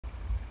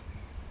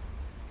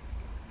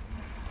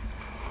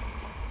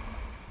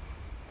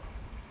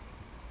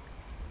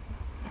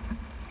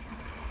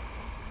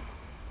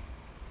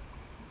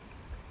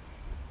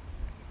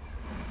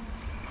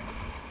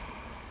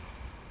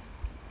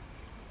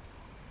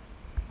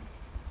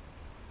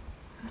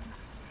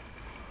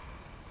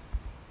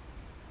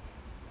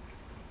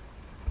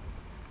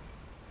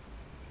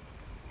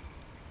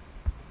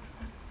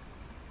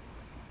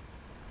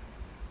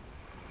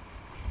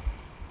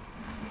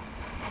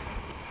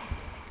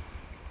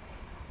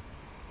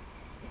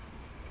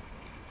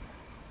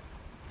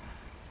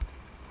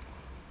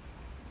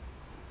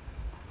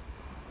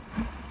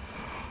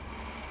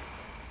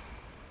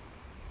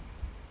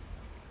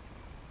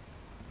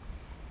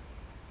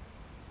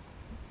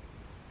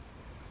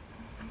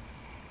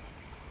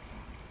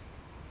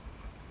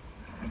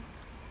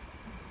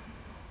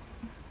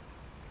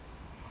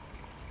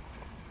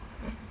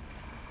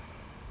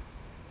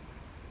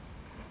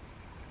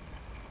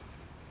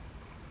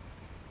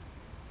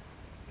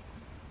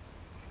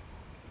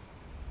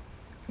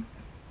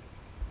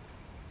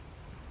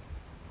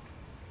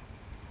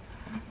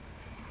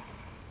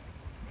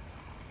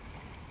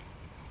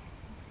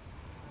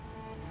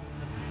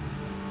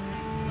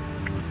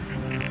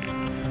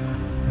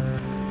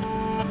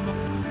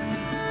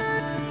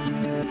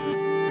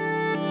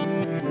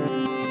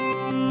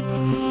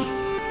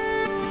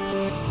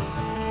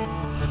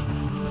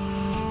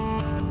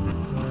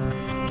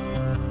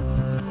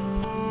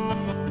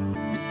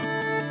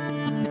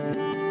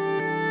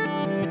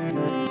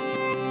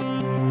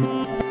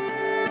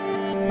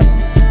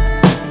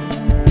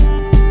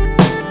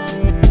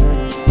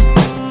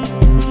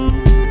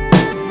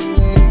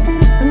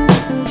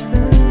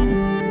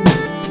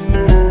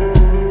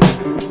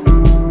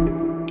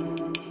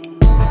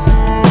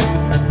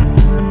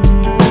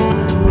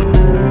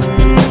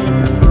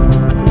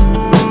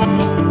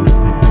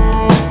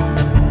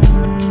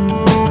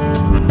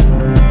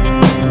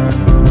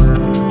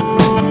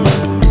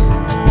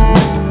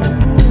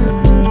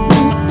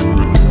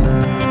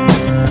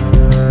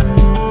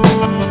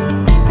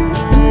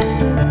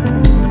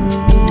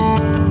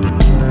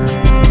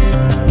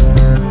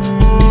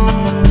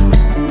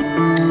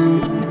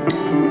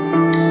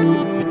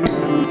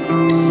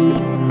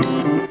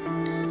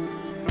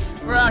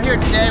We're out here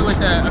today with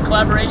a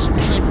collaboration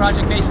between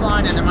Project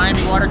Baseline and the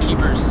Miami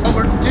Waterkeepers. What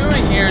we're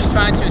doing here is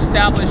trying to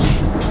establish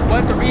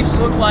what the reefs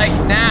look like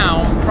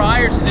now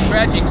prior to the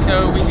dredging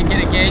so we can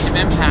get a gauge of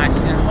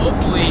impacts and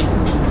hopefully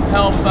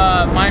help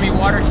Miami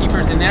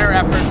Waterkeepers in their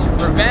effort to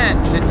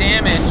prevent the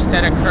damage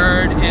that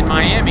occurred in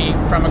Miami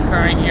from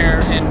occurring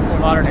here in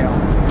Fort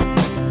Lauderdale.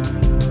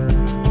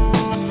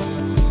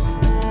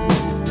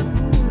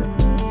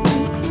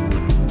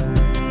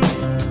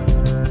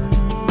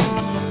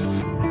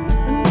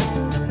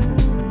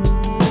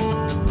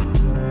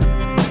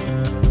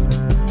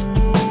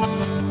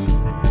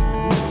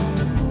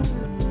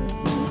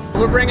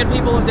 We're bringing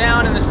people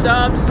down in the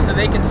subs so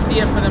they can see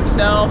it for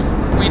themselves.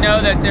 We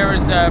know that there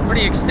was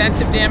pretty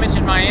extensive damage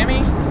in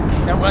Miami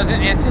that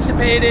wasn't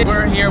anticipated.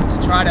 We're here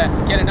to try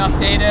to get enough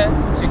data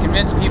to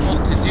convince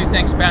people to do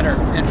things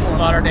better in Fort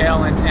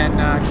Lauderdale and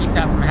keep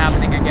that from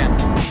happening again.